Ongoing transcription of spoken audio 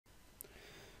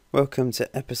Welcome to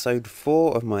episode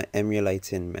 4 of my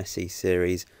Emulating Messi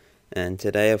series, and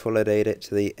today I've holidayed it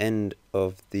to the end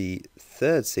of the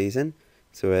third season,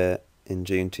 so we're in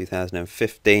June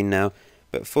 2015 now.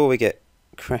 But before we get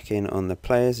cracking on the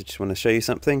players, I just want to show you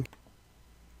something.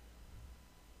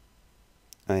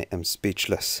 I am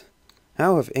speechless.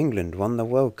 How have England won the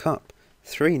World Cup?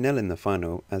 3-0 in the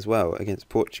final as well against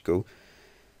Portugal.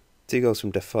 2 goals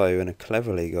from Defoe and a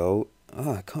Cleverley goal.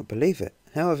 Oh, I can't believe it.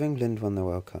 How have England won the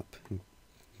World Cup?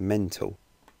 Mental.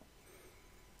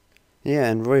 Yeah,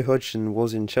 and Roy Hodgson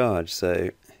was in charge,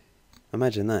 so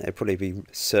imagine that. It'd probably be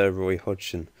Sir Roy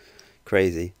Hodgson.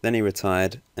 Crazy. Then he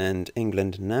retired, and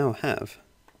England now have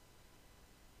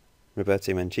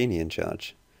Roberto Mancini in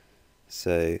charge.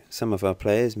 So some of our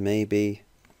players may be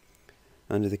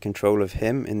under the control of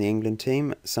him in the England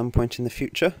team at some point in the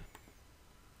future.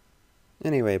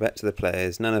 Anyway, back to the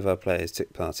players. None of our players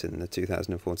took part in the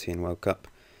 2014 World Cup,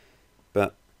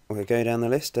 but we'll go down the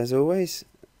list as always.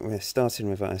 We're starting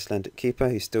with our Icelandic keeper,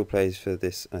 who still plays for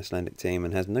this Icelandic team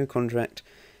and has no contract,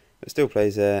 but still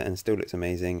plays there and still looks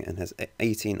amazing and has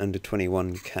 18 under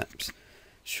 21 caps.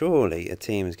 Surely a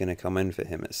team is going to come in for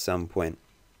him at some point.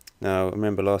 Now,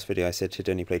 remember last video I said he'd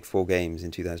only played 4 games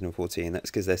in 2014. That's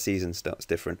because their season starts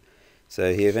different.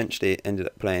 So he eventually ended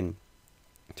up playing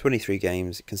 23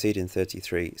 games, conceding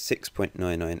 33,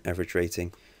 6.99 average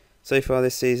rating. So far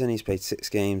this season he's played 6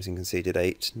 games and conceded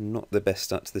 8. Not the best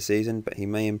start to the season, but he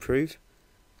may improve.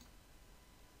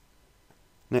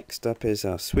 Next up is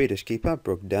our Swedish keeper,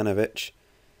 Bogdanovic.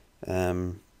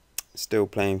 Still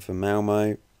playing for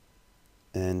Malmo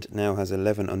and now has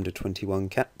 11 under 21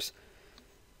 caps.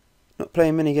 Not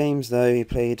playing many games though. He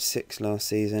played 6 last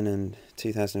season, and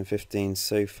 2015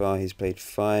 so far he's played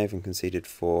 5 and conceded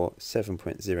 4,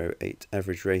 7.08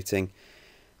 average rating.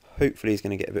 Hopefully he's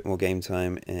going to get a bit more game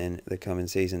time in the coming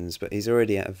seasons, but he's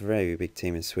already at a very big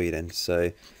team in Sweden,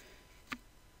 so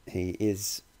he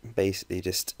is basically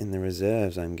just in the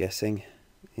reserves, I'm guessing.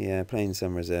 Yeah, playing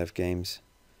some reserve games.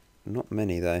 Not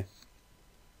many though.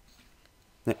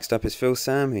 Next up is Phil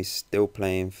Sam, who's still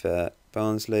playing for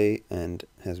Barnsley and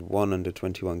has 1 under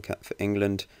 21 cap for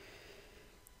England.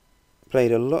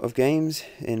 Played a lot of games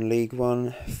in League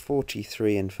One,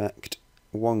 43 in fact,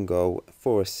 1 goal,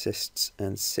 4 assists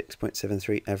and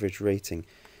 6.73 average rating.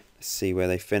 Let's see where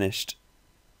they finished.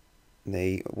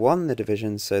 They won the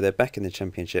division, so they're back in the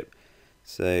Championship.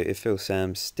 So if Phil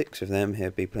Sam sticks with them,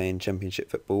 he'll be playing Championship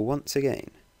football once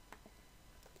again.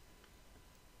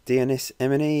 Dionis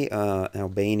Emini, our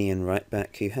Albanian right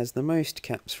back, who has the most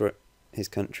caps for his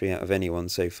country out of anyone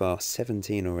so far,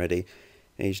 17 already,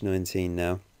 age 19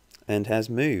 now, and has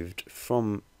moved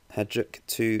from Hajduk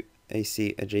to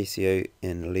AC Ajaccio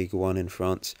in Ligue 1 in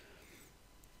France,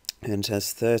 and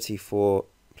has played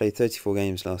 34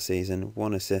 games last season,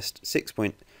 1 assist,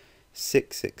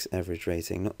 6.66 average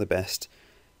rating, not the best,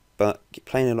 but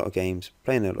playing a lot of games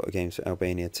for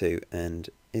Albania too, and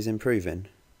is improving.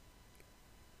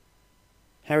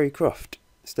 Harry Croft,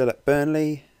 still at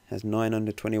Burnley, has 9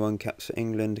 under 21 caps for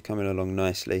England, coming along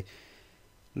nicely.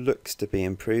 Looks to be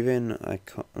improving.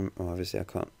 Obviously I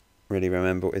can't really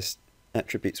remember what his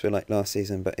attributes were like last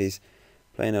season, but he's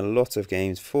playing a lot of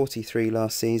games. 43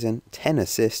 last season, 10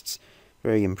 assists,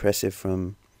 very impressive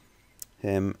from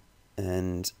him,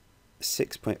 and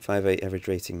 6.58 average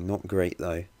rating, not great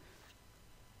though.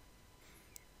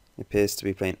 He appears to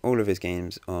be playing all of his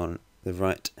games on the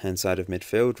right hand side of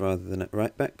midfield rather than at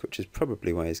right back, which is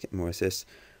probably why he's getting more assists,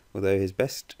 although his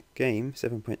best game,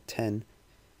 7.10,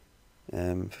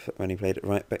 when he played at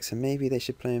right back, so maybe they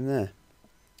should play him there.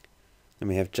 And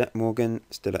we have Jack Morgan,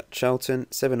 still at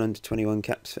Charlton, 7 under 21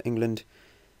 caps for England,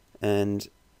 and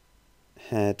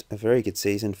had a very good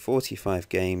season, 45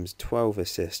 games, 12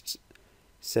 assists,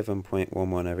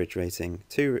 7.11 average rating,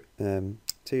 2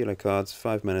 yellow cards,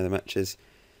 5 man of the matches,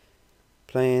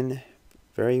 playing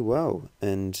very well.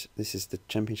 And this is the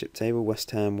Championship table.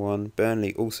 West Ham won,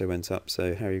 Burnley also went up,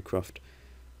 so Harry Croft,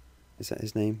 is that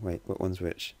his name? Wait, what one's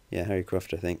which? Yeah, Harry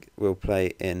Croft I think, will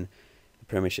play in the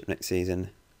Premiership next season.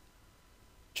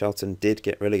 Charlton did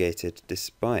get relegated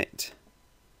despite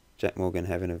Jack Morgan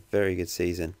having a very good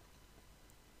season.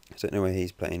 I don't know where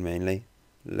he's playing mainly,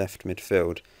 left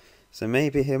midfield, so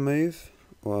maybe he'll move,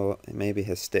 or maybe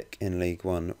he'll stick in League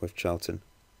 1 with Charlton.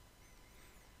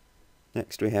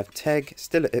 Next we have Teg,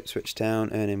 still at Ipswich Town,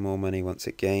 earning more money once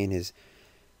again. His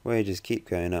wages keep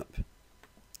going up,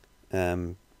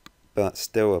 but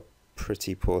still a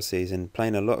pretty poor season.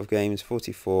 Playing a lot of games,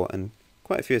 44, and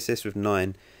quite a few assists with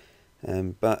 9,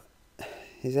 but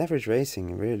his average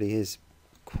rating really is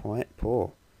quite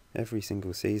poor every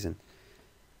single season.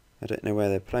 I don't know where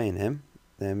they're playing him.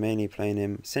 they're mainly playing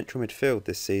him central midfield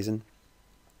this season,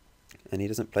 and he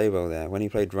doesn't play well there. When he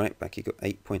played right back, he got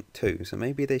 8.2, so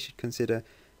maybe they should consider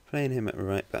playing him at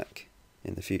right back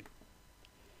in the future.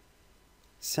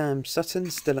 Sam Sutton,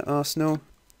 still at Arsenal,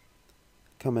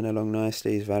 coming along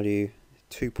nicely. His value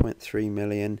 2.3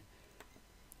 million,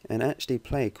 and actually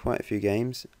played quite a few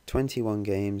games, 21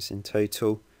 games in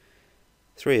total,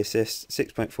 3 assists,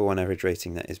 6.41 average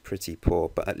rating. That is pretty poor,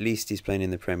 but at least he's playing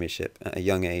in the Premiership at a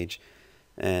young age,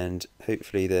 and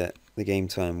hopefully the game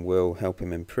time will help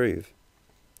him improve.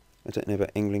 I don't know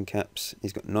about England caps.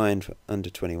 He's got 9 for under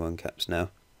 21 caps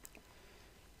now.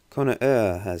 Connor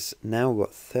has now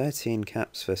got 13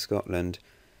 caps for Scotland.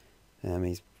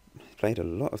 He's played a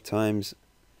lot of times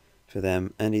for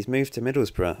them, and he's moved to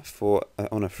Middlesbrough for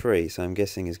on a free, so I'm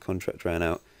guessing his contract ran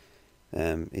out.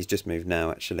 He's just moved now,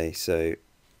 actually, so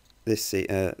this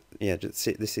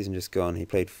season just gone, he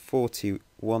played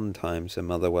 41 times for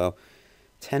Motherwell,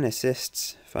 10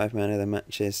 assists, 5 man of the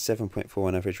matches,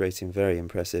 7.41 average rating, very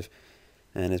impressive,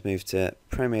 and has moved to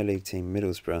Premier League team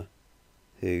Middlesbrough,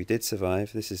 who did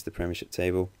survive. This is the Premiership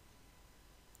table.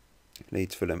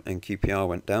 Leeds, Fulham and QPR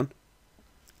went down.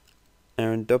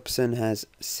 Aaron Dobson has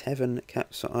 7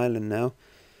 caps for Ireland now.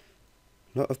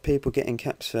 A lot of people getting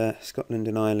caps for Scotland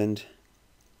and Ireland,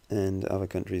 and other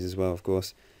countries as well, of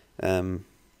course.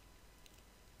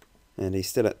 And he's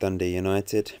still at Dundee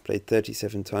United. Played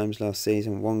 37 times last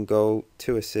season, 1 goal,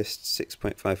 2 assists,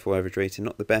 6.54 average rating.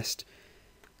 Not the best.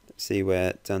 Let's see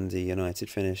where Dundee United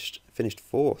finished. Finished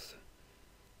 4th.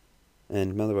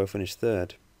 And Motherwell finished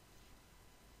 3rd.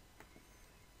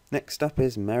 Next up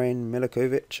is Marin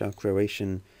Milikovic, our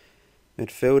Croatian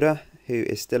midfielder, who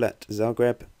is still at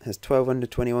Zagreb. Has 12 under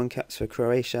 21 caps for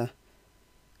Croatia.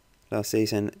 Last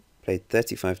season, played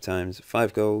 35 times,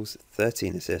 5 goals,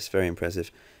 13 assists, very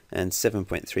impressive, and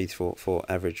 7.34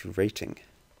 average rating.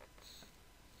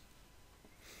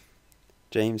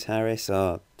 James Harris,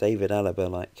 our David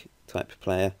Alaba-like type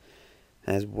player,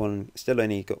 has still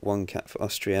only got 1 cap for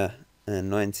Austria, and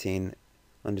 19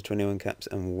 under 21 caps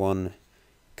and 1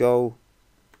 goal.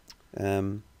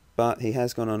 But he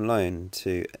has gone on loan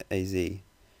to AZ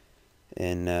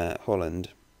in Holland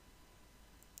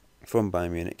from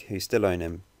Bayern Munich, who still own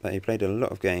him. But he played a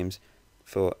lot of games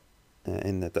for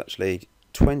in the Dutch league.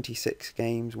 26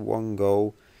 games, 1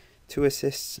 goal, 2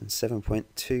 assists, and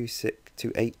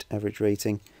 7.28 average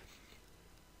rating.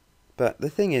 But the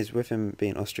thing is, with him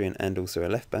being Austrian and also a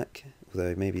left back,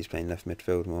 although maybe he's playing left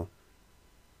midfield more.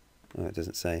 Oh, it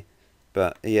doesn't say.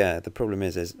 But yeah, the problem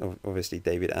is obviously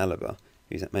David Alaba,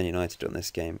 who's at Man United on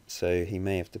this game, so he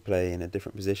may have to play in a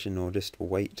different position or just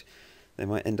wait. They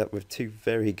might end up with 2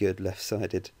 very good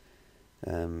left-sided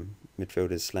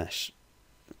midfielders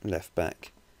 / left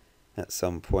back at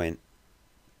some point.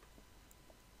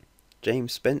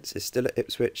 James Spence is still at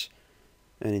Ipswich,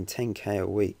 earning 10k a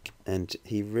week, and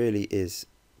he really is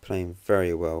playing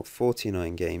very well.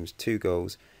 49 games, 2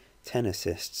 goals, 10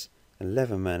 assists,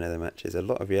 11 man of the matches, a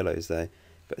lot of yellows though,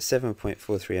 but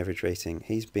 7.43 average rating.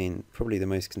 He's been probably the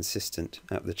most consistent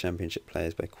out of the Championship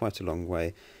players by quite a long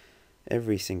way.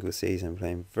 Every single season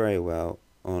playing very well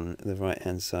on the right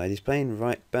hand side. He's playing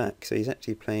right back, so he's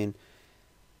actually playing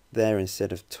there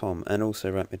instead of Tom, and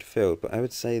also right midfield, but I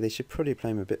would say they should probably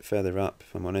play him a bit further up,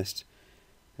 if I'm honest,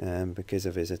 because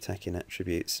of his attacking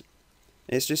attributes.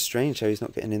 It's just strange how he's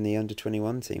not getting in the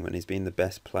under-21 team when he's been the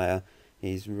best player.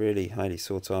 He's really highly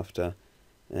sought after,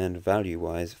 and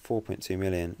value-wise, 4.2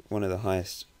 million, one of the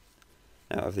highest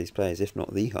out of these players, if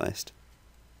not the highest.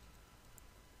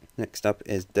 Next up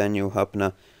is Daniel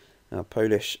Hubner, our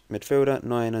Polish midfielder,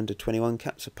 9 under 21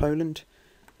 caps for Poland,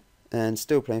 and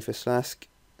still playing for Slask.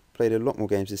 Played a lot more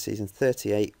games this season,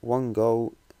 38, 1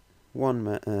 goal, 2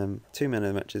 man of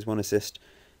the matches, 1 assist,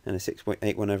 and a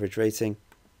 6.81 average rating.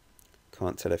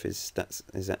 Can't tell if his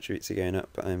attributes are going up,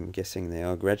 but I'm guessing they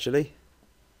are gradually.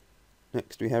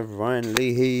 Next we have Ryan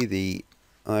Leahy, the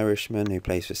Irishman who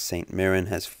plays for St Mirren,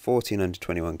 has 14 under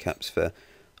 21 caps for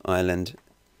Ireland,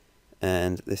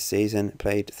 and this season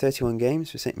played 31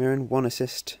 games for St Mirren, 1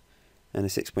 assist and a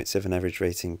 6.7 average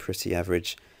rating, pretty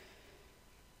average,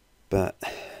 but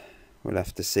we'll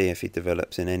have to see if he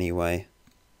develops in any way.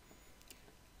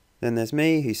 Then there's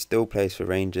me, who still plays for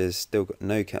Rangers, still got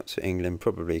no caps for England,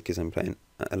 probably because I'm playing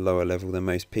at a lower level than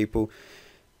most people.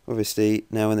 Obviously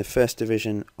now in the first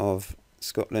division of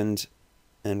Scotland,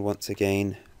 and once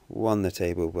again won the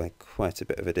table by quite a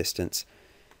bit of a distance,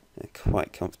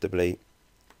 quite comfortably,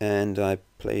 and I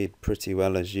played pretty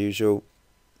well as usual.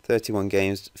 31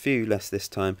 games, a few less this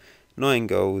time, 9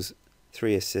 goals,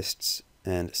 3 assists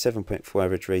and 7.4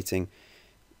 average rating.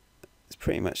 It's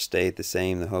pretty much stayed the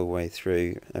same the whole way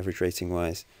through, average rating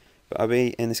wise, But I'll be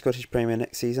in the Scottish Premier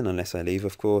next season, unless I leave,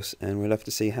 of course, and we'll have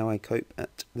to see how I cope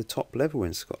at the top level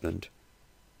in Scotland.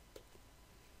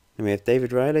 And we have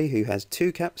David Riley, who has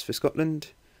 2 caps for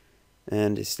Scotland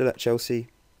and is still at Chelsea.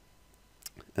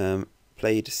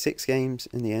 Played 6 games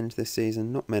in the end this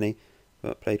season, not many,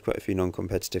 but played quite a few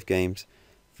non-competitive games.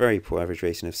 Very poor average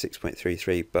rating of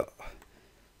 6.33, but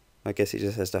I guess he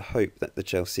just has to hope that the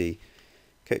Chelsea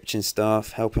coaching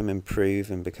staff help him improve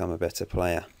and become a better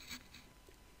player.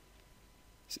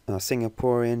 Our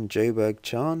Singaporean Joburg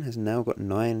Chan has now got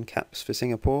 9 caps for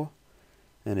Singapore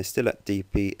and is still at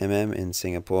DPMM in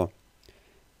Singapore.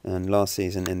 And last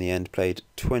season, in the end, played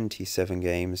 27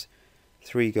 games,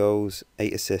 3 goals,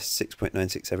 8 assists,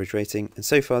 6.96 average rating. And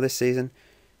so far this season,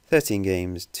 13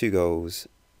 games, 2 goals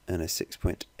and a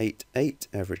 6.88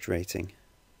 average rating.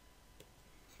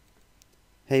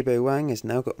 Heibo Wang has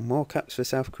now got more caps for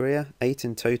South Korea, 8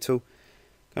 in total.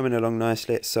 Coming along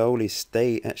nicely at Seoul.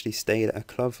 He actually stayed at a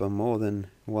club for more than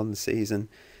 1 season.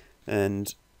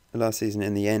 And last season,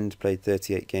 in the end, played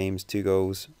 38 games, 2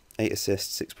 goals, 8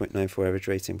 assists, 6.94 average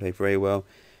rating, played very well.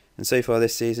 And so far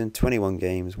this season, 21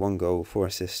 games, 1 goal, 4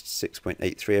 assists,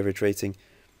 6.83 average rating.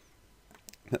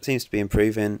 That seems to be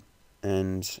improving,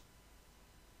 and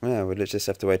well, we'll just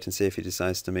have to wait and see if he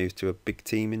decides to move to a big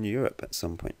team in Europe at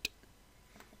some point.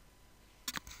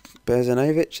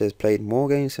 Berzanovic has played more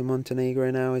games for Montenegro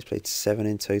now. He's played 7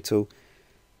 in total,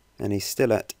 and he's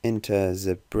still at Inter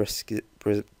Zabresic.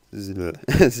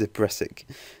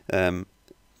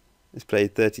 He's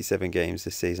played 37 games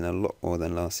this season, a lot more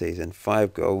than last season.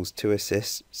 5 goals, 2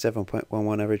 assists,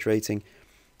 7.11 average rating.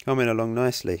 Coming along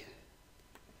nicely.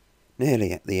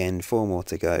 Nearly at the end, 4 more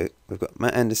to go. We've got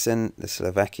Matt Anderson, the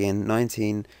Slovakian,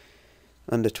 19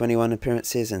 under-21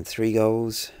 appearances and 3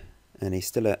 goals. And he's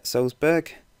still at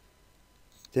Salzburg.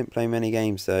 Didn't play many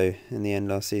games though. In the end,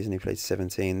 last season he played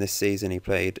 17. This season he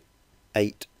played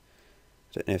 8.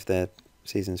 Don't know if their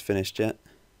season's finished yet.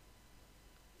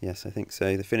 Yes, I think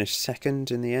so. They finished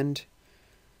 2nd in the end.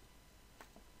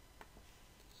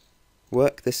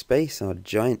 Work the Space, our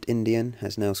giant Indian,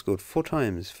 has now scored 4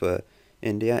 times for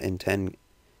India in 10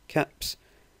 caps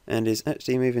and is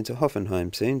actually moving to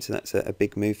Hoffenheim soon, so that's a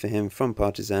big move for him from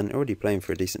Partizan, already playing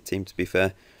for a decent team to be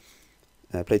fair.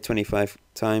 Played 25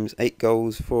 times, 8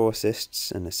 goals, 4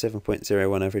 assists and a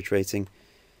 7.01 average rating.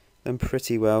 Done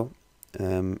pretty well.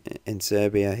 In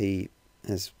Serbia he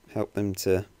has helped them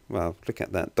to, well, look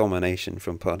at that domination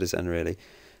from Partizan really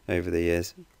over the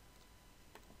years.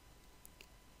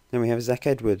 Then we have Zach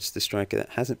Edwards, the striker that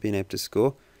hasn't been able to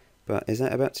score, but is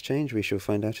that about to change? We shall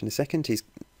find out in a second. He's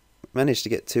managed to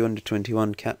get 2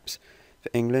 under-21 caps for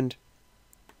England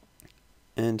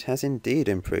and has indeed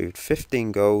improved.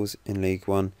 15 goals in League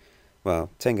One, well,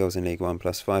 10 goals in League One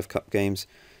plus 5 cup games.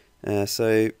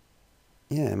 So,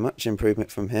 yeah, much improvement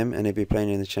from him, and he'll be playing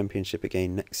in the Championship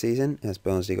again next season as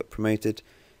Barnsley got promoted.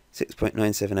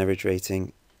 6.97 average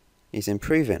rating. He's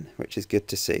improving, which is good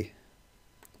to see.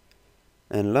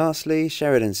 And lastly,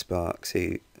 Sheridan Sparks,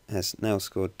 who has now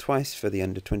scored twice for the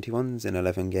under-21s in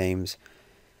 11 games.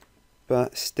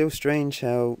 But still strange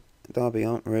how Derby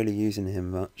aren't really using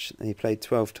him much. He played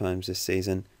 12 times this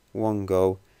season, 1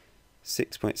 goal,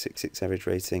 6.66 average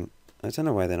rating. I don't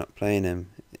know why they're not playing him.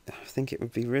 I think it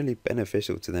would be really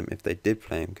beneficial to them if they did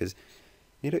play him, because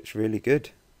he looks really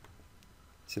good.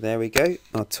 So there we go.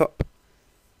 Our top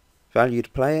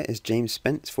valued player is James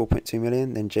Spence, 4.2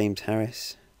 million, then James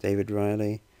Harris, David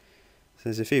Riley. So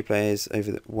there's a few players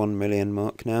over the 1 million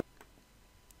mark now.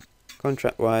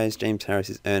 Contract-wise, James Harris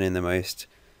is earning the most,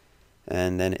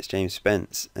 and then it's James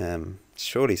Spence.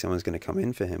 Surely someone's going to come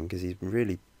in for him because he's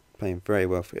really playing very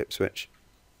well for Ipswich.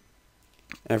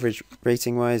 Average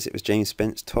rating-wise, it was James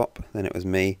Spence top, then it was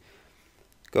me.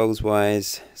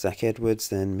 Goals-wise, Zach Edwards,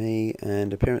 then me,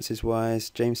 and appearances-wise,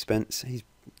 James Spence.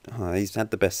 He's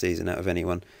had the best season out of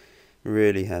anyone.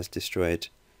 Really has destroyed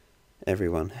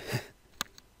everyone.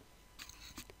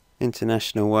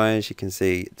 International-wise, you can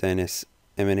see Dennis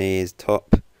Emini is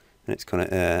top, and it's kind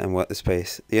of and Work the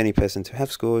Space. The only person to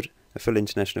have scored a full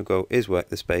international goal is Work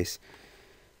the Space.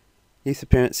 Youth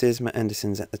appearances, Matt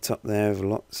Anderson's at the top there of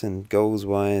lots, and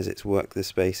goals-wise, it's Work the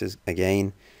Space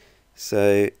again.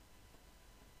 So,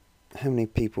 how many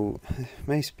people?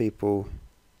 Most people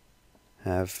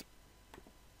have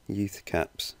youth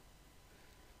caps.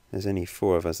 There's only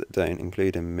 4 of us that don't,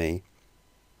 including me.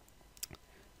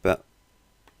 But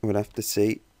we'll have to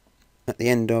see at the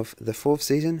end of the 4th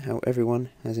season how everyone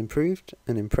has improved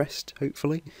and impressed,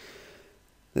 hopefully.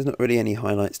 There's not really any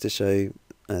highlights to show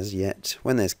as yet.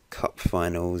 When there's cup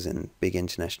finals and big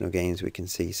international games, we can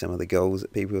see some of the goals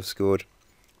that people have scored.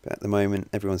 But at the moment,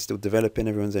 everyone's still developing.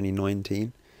 Everyone's only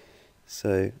 19.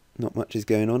 so not much is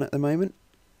going on at the moment.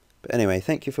 But anyway,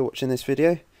 thank you for watching this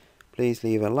video. Please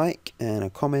leave a like and a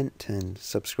comment and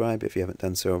subscribe if you haven't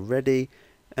done so already,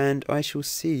 and I shall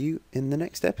see you in the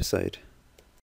next episode.